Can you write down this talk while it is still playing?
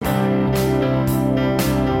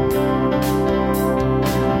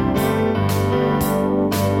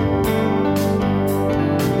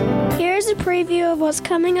what's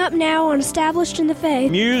coming up now on Established in the Faith.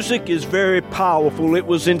 Music is very powerful. It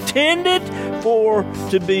was intended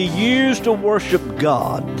to be used to worship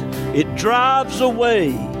God. It drives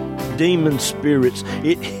away demon spirits.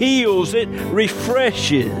 It heals. It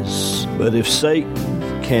refreshes. But if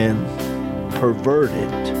Satan can pervert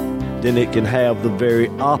it, then it can have the very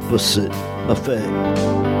opposite effect.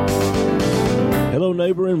 Hello,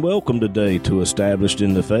 neighbor, and welcome today to Established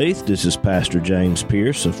in the Faith. This is Pastor James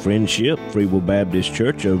Pierce of Friendship Free Will Baptist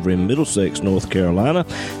Church over in Middlesex, North Carolina,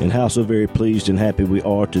 and how so very pleased and happy we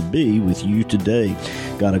are to be with you today.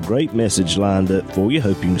 Got a great message lined up for you.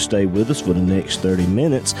 Hope you can stay with us for the next 30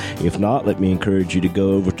 minutes. If not, let me encourage you to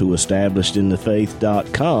go over to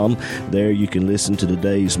establishedinthefaith.com. There you can listen to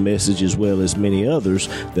today's message as well as many others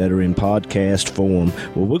that are in podcast form.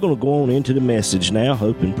 Well, we're going to go on into the message now.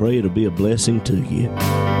 Hope and pray it'll be a blessing to you.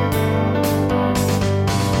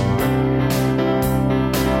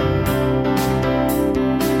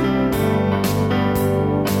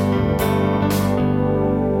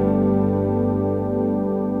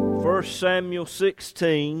 1 Samuel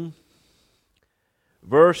 16,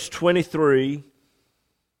 verse 23.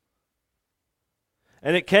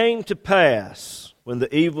 And it came to pass, when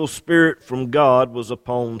the evil spirit from God was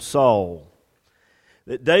upon Saul,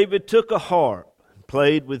 that David took a harp and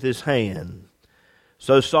played with his hand.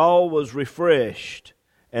 So Saul was refreshed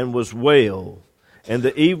and was well, and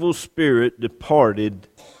the evil spirit departed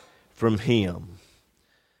from him.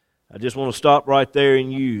 I just want to stop right there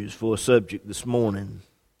and use for a subject this morning,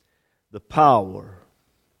 the power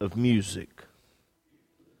of music.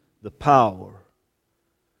 The power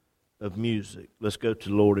of music. Let's go to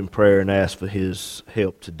the Lord in prayer and ask for His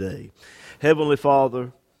help today. Heavenly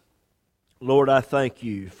Father, Lord, I thank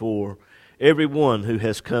You for everyone who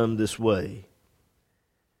has come this way.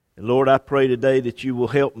 And Lord, I pray today that You will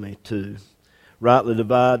help me to rightly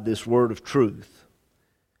divide this word of truth.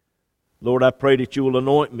 Lord, I pray that You will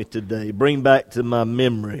anoint me today, bring back to my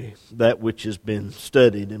memory that which has been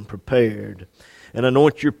studied and prepared, and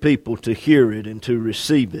anoint Your people to hear it and to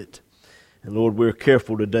receive it. And Lord, we're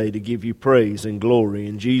careful today to give You praise and glory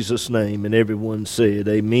in Jesus' name. And everyone said,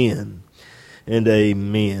 amen and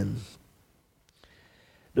amen.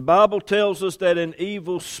 The Bible tells us that an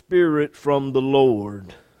evil spirit from the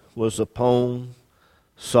Lord was upon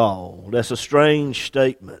Saul. That's a strange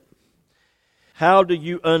statement. How do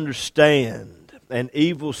you understand an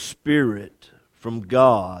evil spirit from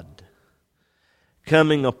God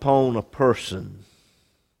coming upon a person?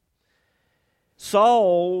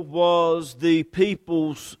 Saul was the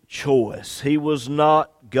people's choice. He was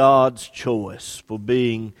not God's choice for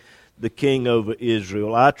being the king over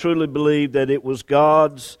Israel. I truly believe that it was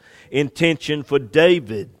God's intention for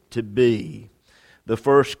David to be the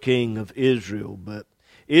first king of Israel. But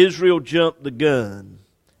Israel jumped the gun,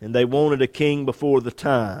 and they wanted a king before the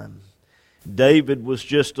time. David was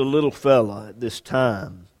just a little fella at this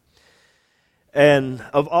time. And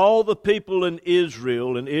of all the people in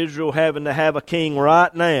Israel, and Israel having to have a king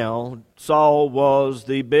right now, Saul was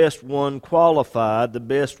the best one qualified, the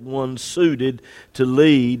best one suited to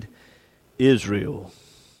lead Israel.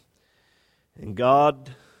 And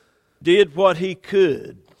God did what He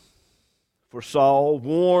could for Saul,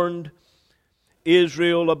 warned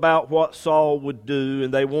Israel about what Saul would do,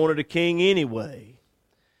 and they wanted a king anyway.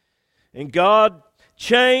 And God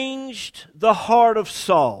changed the heart of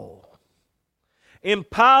Saul,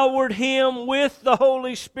 empowered him with the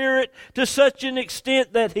Holy Spirit to such an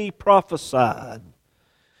extent that he prophesied.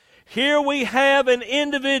 Here we have an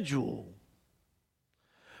individual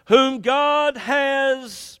whom God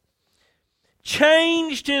has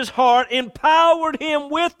changed his heart, empowered him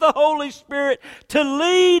with the Holy Spirit to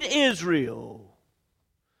lead Israel.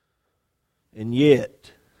 And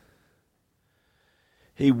yet,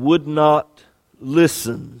 he would not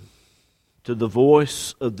listen to the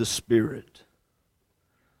voice of the Spirit.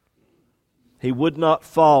 He would not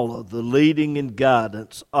follow the leading and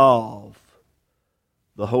guidance of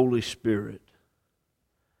the Holy Spirit.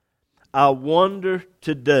 I wonder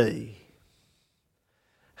today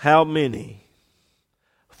how many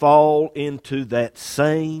fall into that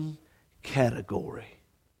same category.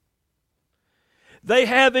 They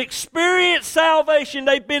have experienced salvation.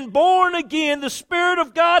 They've been born again. The Spirit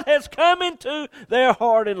of God has come into their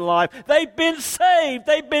heart and life. They've been saved.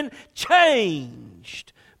 They've been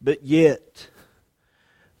changed. But yet,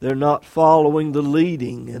 they're not following the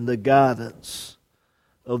leading and the guidance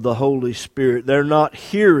of the Holy Spirit. They're not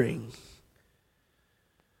hearing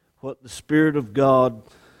what the Spirit of God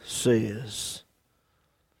says.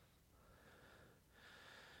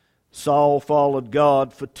 Saul followed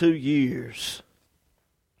God for 2 years,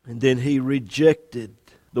 and then he rejected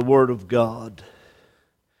the Word of God.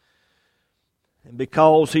 And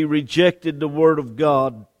because he rejected the Word of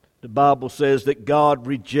God, the Bible says that God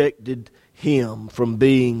rejected him from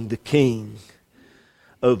being the king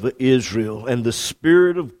of Israel. And the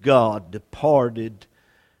Spirit of God departed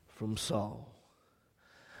from Saul.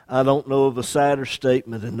 I don't know of a sadder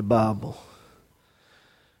statement in the Bible.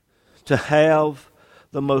 To have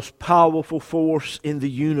the most powerful force in the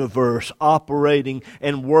universe operating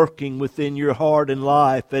and working within your heart and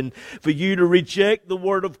life, and for you to reject the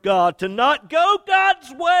Word of God, to not go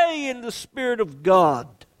God's way, and the Spirit of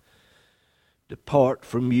God depart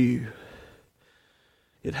from you.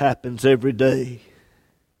 It happens every day.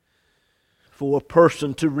 For a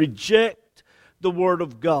person to reject the Word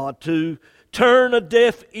of God, to turn a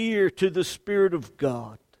deaf ear to the Spirit of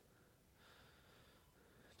God,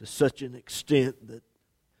 to such an extent that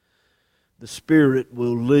the Spirit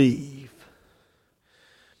will leave.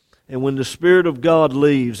 And when the Spirit of God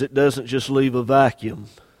leaves, it doesn't just leave a vacuum.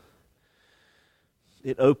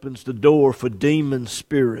 It opens the door for demon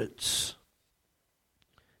spirits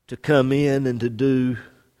to come in and to do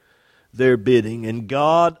their bidding. And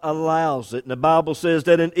God allows it. And the Bible says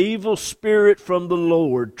that an evil spirit from the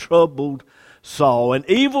Lord troubled Saul. An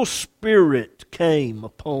evil spirit came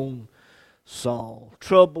upon Saul,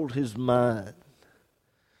 troubled his mind.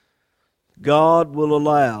 God will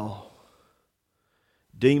allow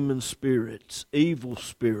demon spirits, evil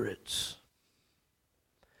spirits,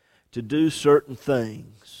 to do certain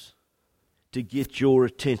things to get your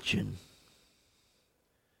attention.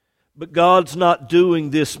 But God's not doing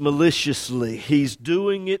this maliciously. He's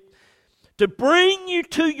doing it to bring you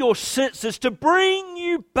to your senses, to bring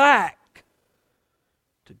you back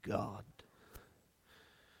to God.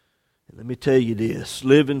 And let me tell you this,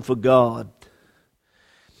 living for God,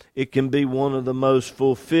 it can be one of the most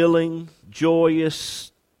fulfilling,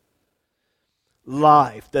 joyous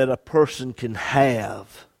life that a person can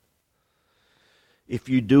have. If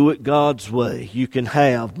you do it God's way, you can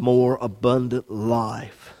have more abundant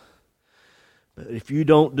life. But if you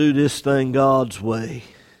don't do this thing God's way,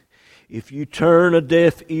 if you turn a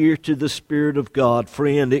deaf ear to the Spirit of God,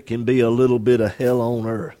 friend, it can be a little bit of hell on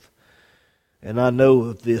earth. And I know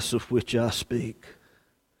of this of which I speak.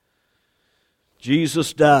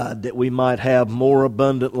 Jesus died that we might have more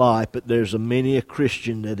abundant life, but there's many a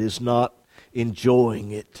Christian that is not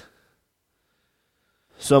enjoying it.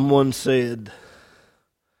 Someone said,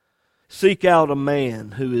 seek out a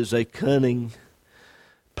man who is a cunning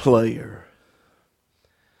player.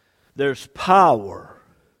 There's power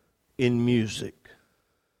in music,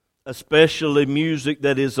 especially music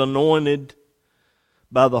that is anointed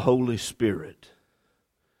by the Holy Spirit.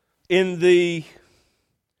 In the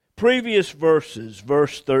previous verses,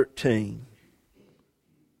 verse 13,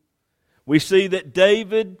 we see that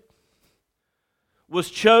David was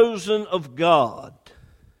chosen of God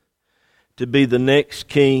to be the next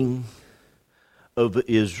king of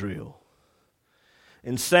Israel.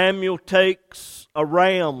 And Samuel takes a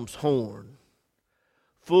ram's horn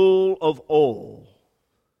full of oil,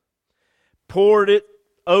 poured it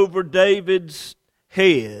over David's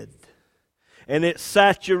head, and it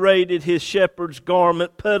saturated his shepherd's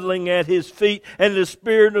garment, puddling at his feet, and the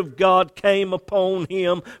Spirit of God came upon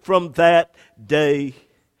him from that day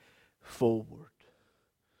forward.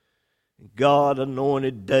 God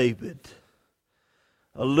anointed David,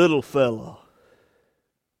 a little fellow.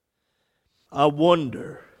 I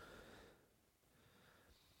wonder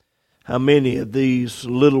how many of these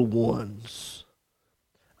little ones,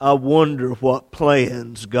 I wonder what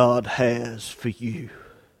plans God has for you.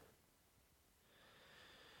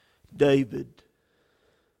 David,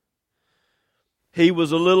 he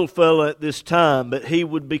was a little fellow at this time, but he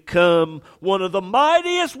would become one of the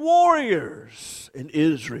mightiest warriors in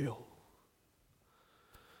Israel.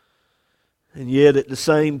 And yet at the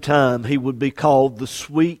same time, he would be called the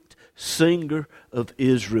sweet singer of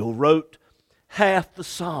Israel. Wrote half the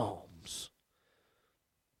Psalms,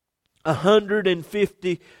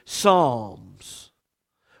 150 Psalms,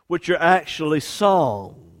 which are actually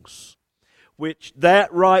songs. Which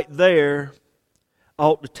that right there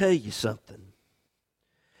ought to tell you something.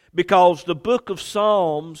 Because the book of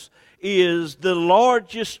Psalms is the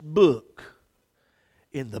largest book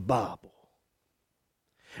in the Bible.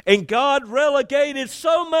 And God relegated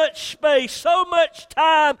so much space, so much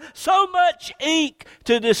time, so much ink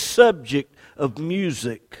to this subject of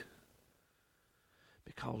music.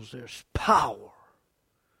 Because there's power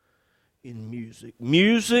in music.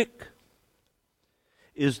 Music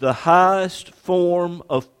is the highest form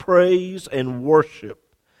of praise and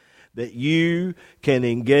worship that you can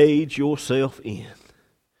engage yourself in.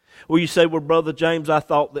 Well, you say, well, Brother James, I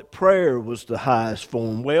thought that prayer was the highest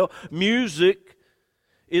form. Well, music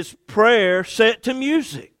is prayer set to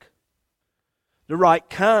music, the right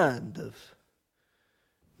kind of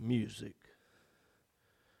music.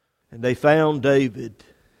 And they found David,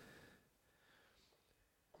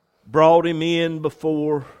 brought him in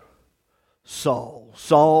before Saul.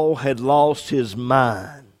 Saul had lost his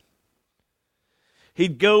mind.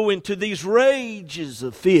 He'd go into these rages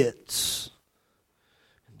of fits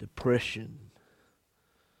and depression.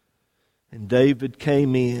 And David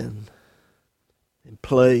came in and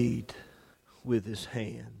played with his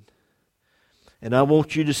hand. And I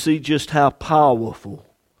want you to see just how powerful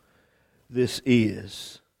this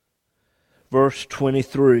is. Verse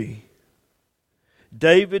 23.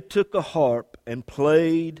 David took a harp and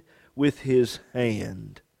played with his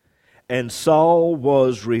hand, and Saul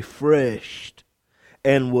was refreshed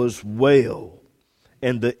and was well,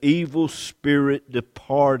 and the evil spirit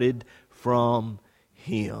departed from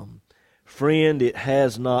him. Friend, it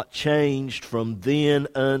has not changed from then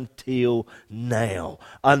until now.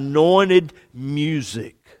 Anointed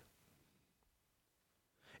music.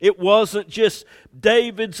 It wasn't just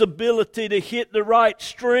David's ability to hit the right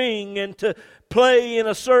string and to play in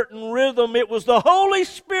a certain rhythm. It was the Holy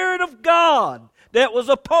Spirit of God that was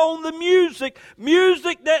upon the music.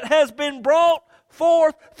 Music that has been brought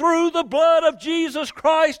forth through the blood of Jesus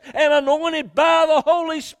Christ and anointed by the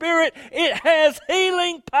Holy Spirit. It has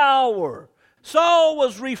healing power. Saul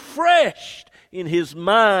was refreshed in his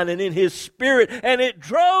mind and in his spirit, and it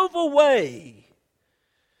drove away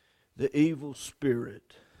the evil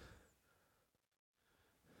spirit.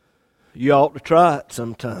 You ought to try it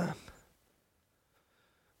sometime.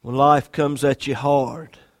 When life comes at you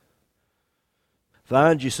hard,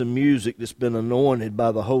 find you some music that's been anointed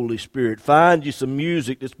by the Holy Spirit. Find you some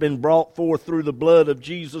music that's been brought forth through the blood of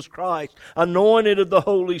Jesus Christ, anointed of the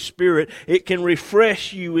Holy Spirit. It can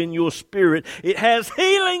refresh you in your spirit. It has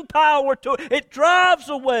healing power to it. It drives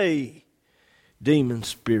away demon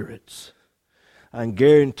spirits. I can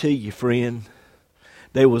guarantee you, friend,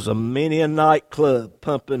 there was many a nightclub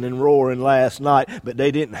pumping and roaring last night, but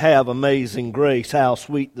they didn't have Amazing Grace, How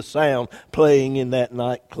Sweet the Sound, playing in that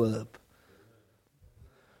nightclub.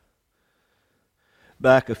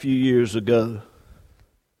 Back a few years ago,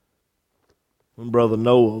 when Brother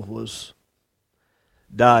Noah was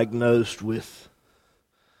diagnosed with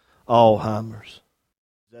Alzheimer's.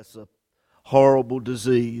 That's a horrible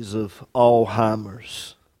disease of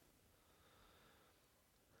Alzheimer's.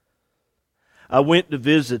 I went to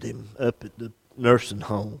visit him up at the nursing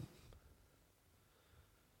home.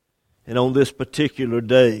 And on this particular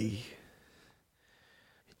day,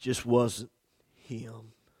 it just wasn't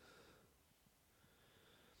him.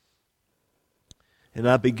 And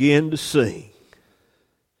I began to sing,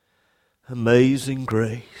 Amazing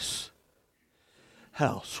Grace,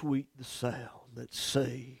 how sweet the sound that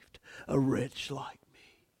saved a wretch like me.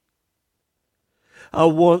 I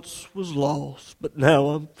once was lost, but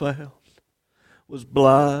now I'm found. Was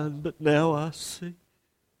blind, but now I see.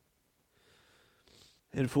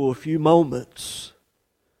 And for a few moments,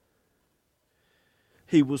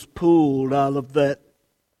 he was pulled out of that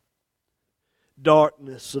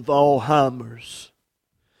darkness of Alzheimer's.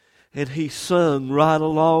 And he sung right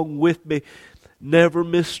along with me, never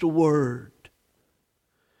missed a word.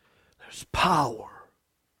 There's power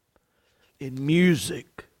in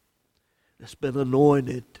music that's been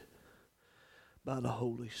anointed by the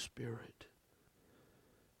Holy Spirit.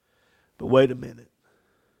 But wait a minute.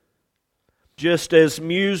 Just as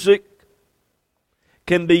music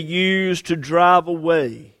can be used to drive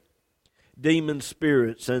away demon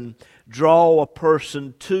spirits and draw a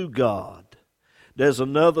person to God, there's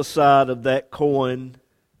another side of that coin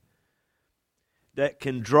that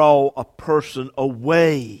can draw a person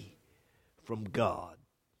away from God.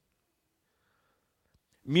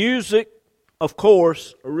 Music, of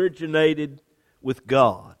course, originated with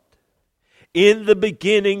God. In the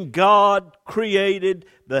beginning, God created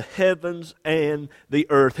the heavens and the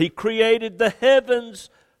earth. He created the heavens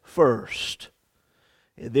first,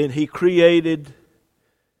 and then He created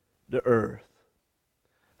the earth.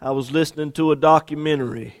 I was listening to a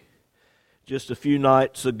documentary just a few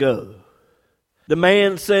nights ago. The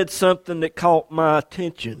man said something that caught my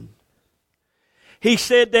attention. He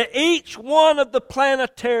said that each one of the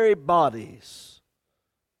planetary bodies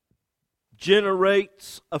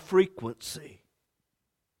generates a frequency.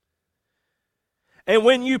 And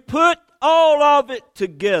when you put all of it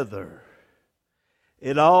together,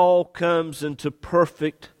 it all comes into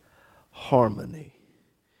perfect harmony.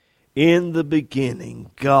 In the beginning,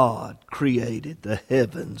 God created the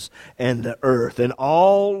heavens and the earth, and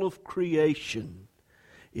all of creation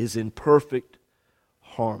is in perfect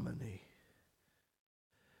harmony.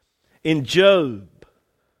 In Job,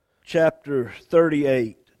 chapter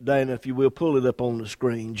 38. Dana, if you will, pull it up on the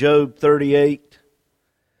screen. Job 38,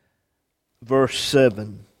 verse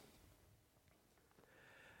 7.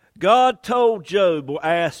 God told Job, or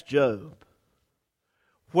asked Job,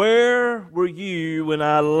 "Where were you when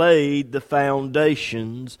I laid the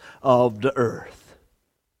foundations of the earth?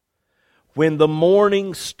 When the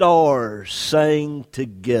morning stars sang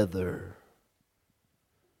together?"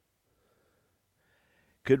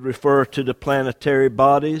 Could refer to the planetary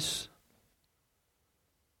bodies,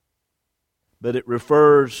 but it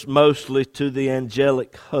refers mostly to the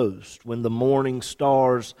angelic host when the morning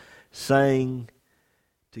stars sang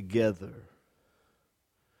together.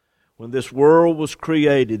 When this world was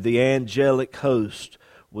created, the angelic host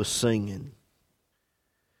was singing.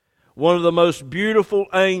 One of the most beautiful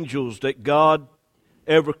angels that God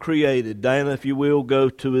ever created. Dana, if you will, go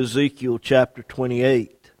to Ezekiel chapter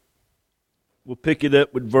 28. We'll pick it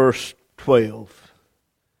up with verse 12.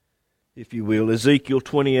 If you will, Ezekiel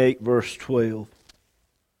 28, verse 12.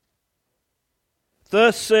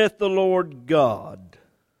 "Thus saith the Lord God,"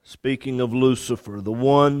 speaking of Lucifer, the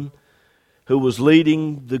one who was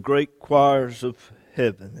leading the great choirs of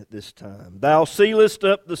heaven at this time, "Thou sealest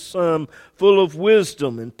up the sum full of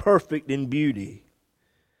wisdom and perfect in beauty.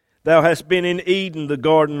 Thou hast been in Eden, the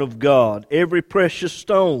garden of God. Every precious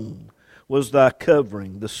stone was thy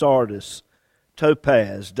covering, the sardius,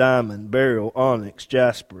 topaz, diamond, beryl, onyx,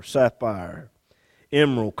 jasper, sapphire,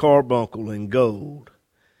 emerald, carbuncle, and gold."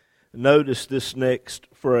 Notice this next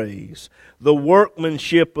phrase. "The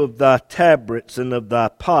workmanship of thy tabrets and of thy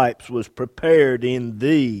pipes was prepared in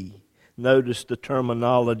thee." Notice the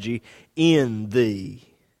terminology, in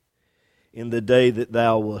thee, in the day that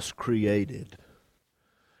thou wast created.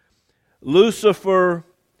 Lucifer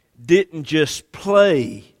didn't just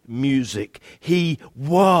play music, he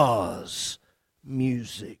was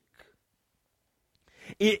music.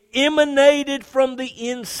 It emanated from the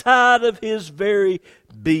inside of his very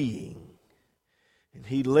being. And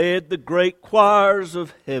he led the great choirs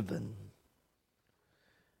of heaven.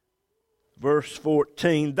 Verse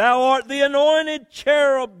 14, "Thou art the anointed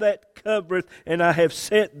cherub that covereth, and I have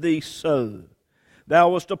set thee so.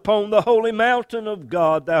 Thou wast upon the holy mountain of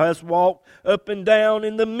God. Thou hast walked up and down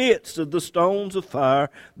in the midst of the stones of fire.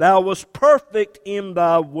 Thou wast perfect in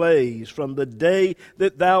thy ways from the day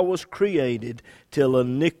that thou wast created till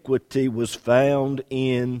iniquity was found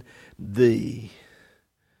in thee."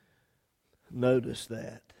 Notice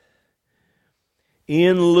that.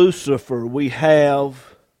 In Lucifer we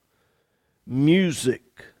have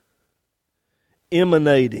music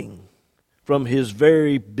emanating from his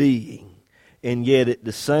very being. And yet at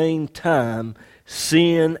the same time,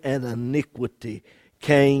 sin and iniquity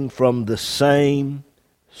came from the same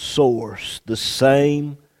source, the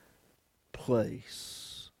same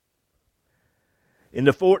place. In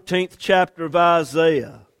the 14th chapter of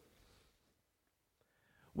Isaiah,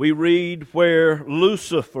 we read where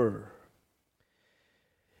Lucifer,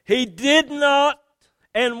 he did not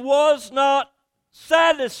and was not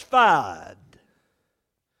satisfied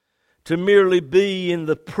to merely be in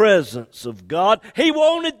the presence of God. He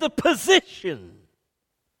wanted the position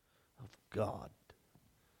of God.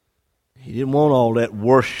 He didn't want all that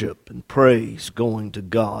worship and praise going to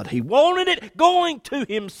God. He wanted it going to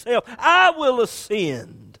himself. "I will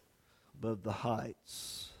ascend above the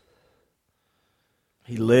heights."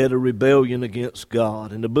 He led a rebellion against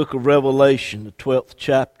God. In the book of Revelation, the 12th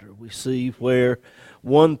chapter, we see where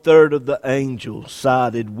 1/3 of the angels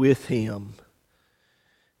sided with him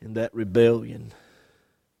in that rebellion.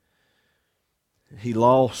 He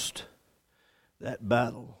lost that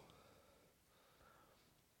battle.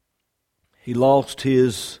 He lost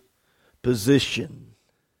his position,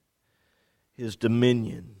 his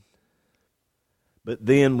dominion. But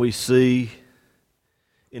then we see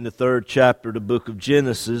in the 3rd chapter of the book of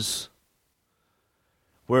Genesis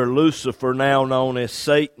where Lucifer, now known as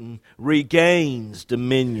Satan, regains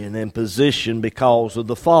dominion and position because of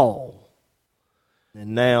the fall.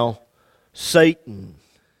 And now Satan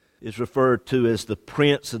is referred to as the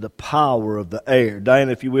prince of the power of the air.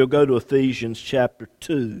 Diana, if you will, go to Ephesians chapter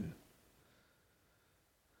 2.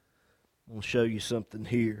 I'll show you something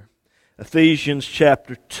here. Ephesians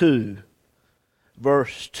chapter 2,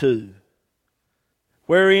 verse 2.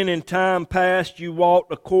 "Wherein in time past you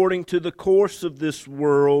walked according to the course of this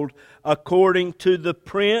world, according to the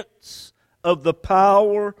prince of the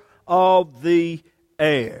power of the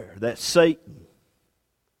air." That's Satan,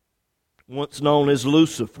 once known as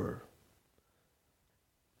Lucifer.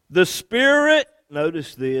 "The Spirit,"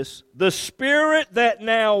 notice this, "the Spirit that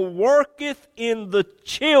now worketh in the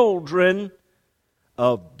children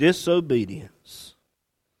of disobedience,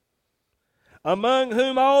 among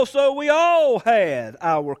whom also we all had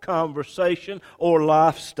our conversation or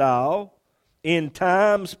lifestyle in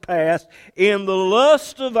times past, in the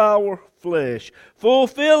lust of our flesh,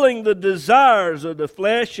 fulfilling the desires of the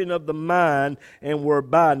flesh and of the mind, and were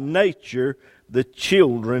by nature the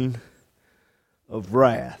children of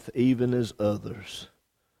wrath, even as others.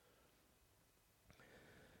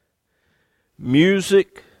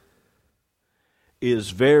 Music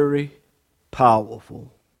is very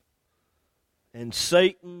powerful. And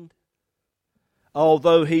Satan,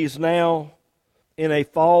 although he's now in a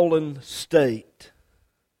fallen state,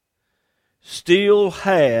 still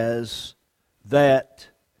has that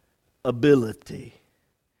ability.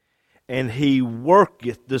 And he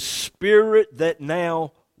worketh, the spirit that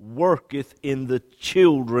now worketh in the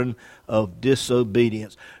children of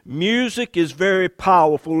disobedience. Music is very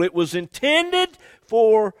powerful. It was intended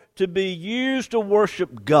to be used to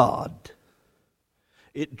worship God.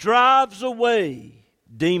 It drives away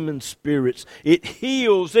demon spirits. It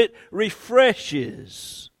heals. It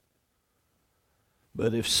refreshes.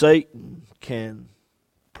 But if Satan can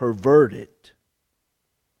pervert it,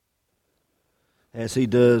 as he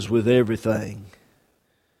does with everything,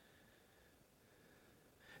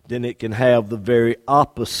 then it can have the very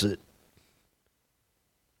opposite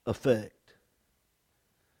effect.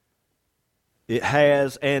 It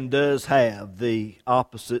has and does have the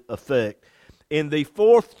opposite effect. In the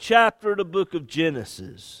 4th chapter of the book of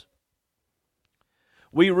Genesis,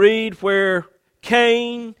 we read where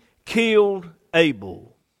Cain killed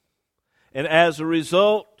Abel. And as a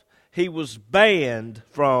result, he was banned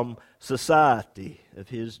from society of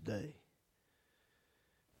his day.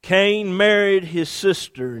 Cain married his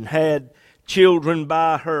sister and had children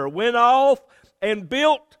by her, went off and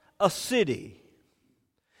built a city.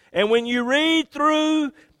 And when you read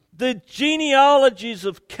through the genealogies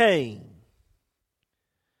of Cain,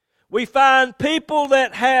 we find people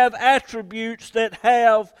that have attributes, that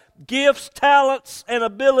have gifts, talents, and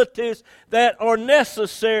abilities that are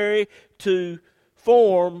necessary to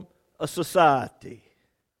form a society.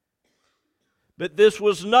 But this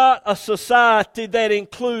was not a society that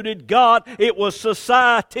included God. It was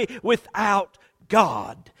society without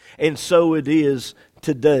God. And so it is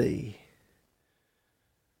today.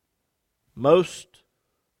 Most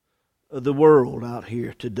of the world out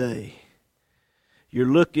here today, you're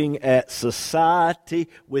looking at society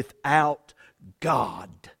without God.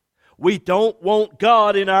 We don't want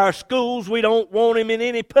God in our schools. We don't want Him in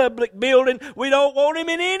any public building. We don't want Him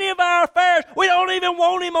in any of our affairs. We don't even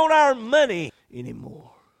want Him on our money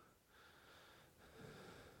anymore.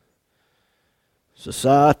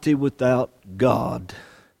 Society without God.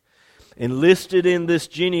 And listed in this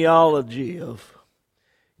genealogy of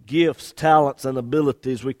gifts, talents, and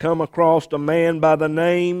abilities, we come across a man by the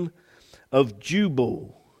name of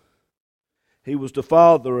Jubal. He was the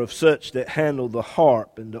father of such that handled the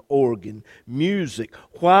harp and the organ. Music.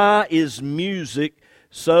 Why is music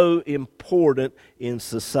so important in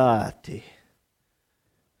society?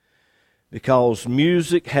 Because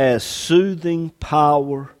music has soothing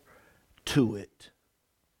power to it.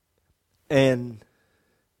 And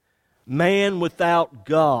man without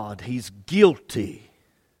God, he's guilty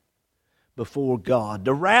before God.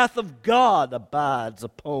 The wrath of God abides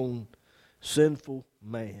upon sinful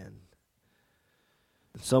man.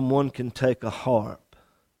 Someone can take a harp,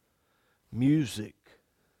 music,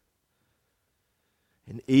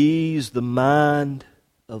 and ease the mind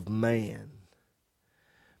of man.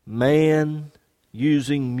 Man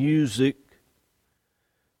using music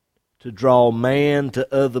to draw man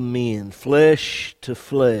to other men, flesh to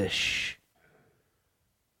flesh,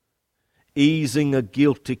 easing a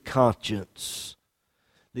guilty conscience,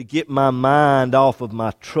 to get my mind off of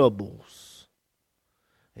my troubles.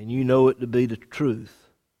 And you know it to be the truth.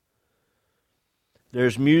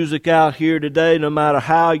 There's music out here today, no matter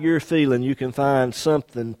how you're feeling, you can find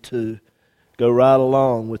something to go right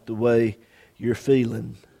along with the way you're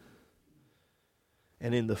feeling.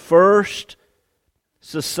 And in the first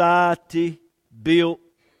society built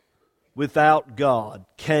without God,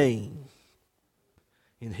 Cain,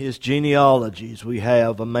 in his genealogies we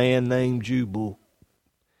have a man named Jubal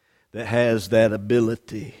that has that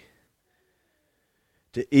ability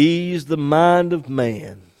to ease the mind of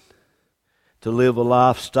man to live a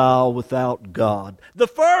lifestyle without God. The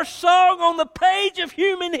first song on the page of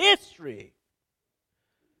human history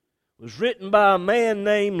was written by a man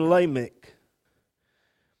named Lamech.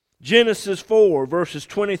 Genesis 4, verses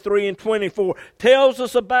 23 and 24, tells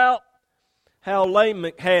us about how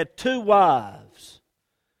Lamech had 2 wives,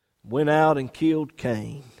 went out and killed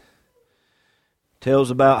Cain.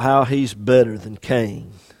 Tells about how he's better than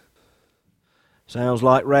Cain. Sounds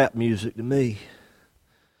like rap music to me.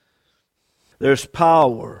 There's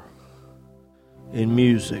power in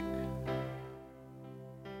music.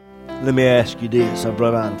 Let me ask you this. I've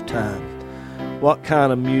run out of time. What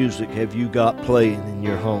kind of music have you got playing in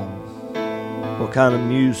your home? What kind of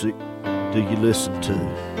music do you listen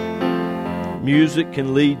to? Music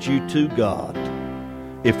can lead you to God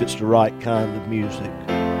if it's the right kind of music.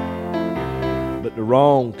 But the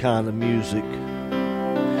wrong kind of music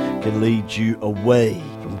can lead you away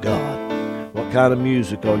from God. What kind of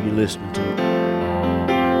music are you listening to?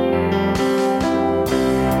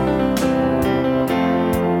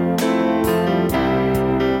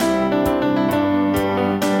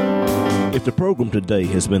 If the program today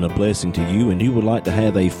has been a blessing to you and you would like to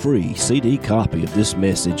have a free CD copy of this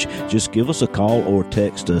message, just give us a call or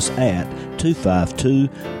text us at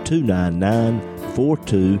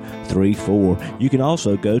 252-299-4234. You can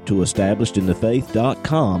also go to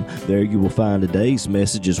establishedinthefaith.com. There you will find today's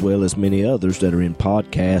message as well as many others that are in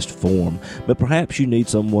podcast form. But perhaps you need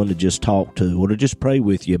someone to just talk to or to just pray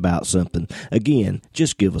with you about something. Again,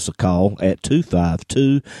 just give us a call at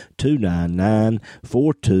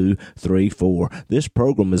 252-299-4234. This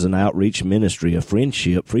program is an outreach ministry of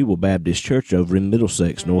Friendship Free Will Baptist Church over in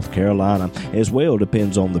Middlesex, North Carolina. As well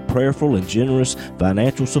depends on the prayerful and generous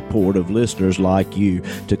financial support of listeners like you.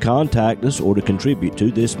 To contact us or to contribute to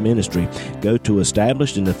this ministry, go to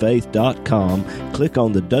establishedinthefaith.com, click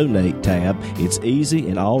on the Donate tab. It's easy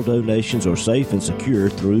and all donations are safe and secure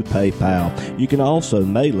through PayPal. You can also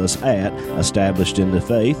mail us at Established in the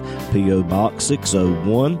Faith, P.O. Box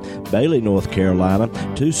 601, Bailey, North Carolina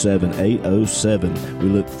 27807. We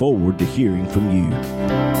look forward to hearing from you.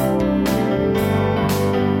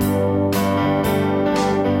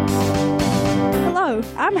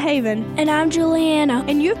 I'm Haven. And I'm Juliana.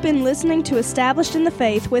 And you've been listening to Established in the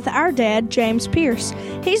Faith with our dad, James Pierce.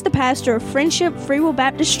 He's the pastor of Friendship Free Will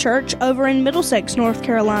Baptist Church over in Middlesex, North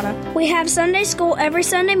Carolina. We have Sunday school every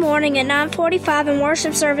Sunday morning at 9:45 and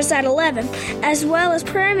worship service at 11, as well as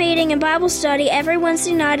prayer meeting and Bible study every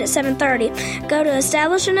Wednesday night at 7:30. Go to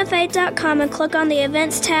establishedinthefaith.com and click on the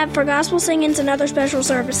events tab for gospel singings and other special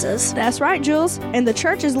services. That's right, Jules. And the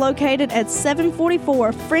church is located at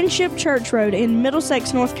 744 Friendship Church Road in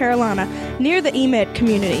Middlesex, North Carolina, near the EMED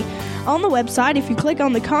community. On the website, if you click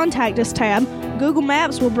on the Contact Us tab, Google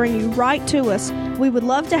Maps will bring you right to us. We would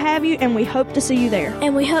love to have you, and we hope to see you there.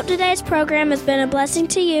 And we hope today's program has been a blessing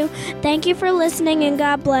to you. Thank you for listening, and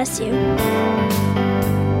God bless you.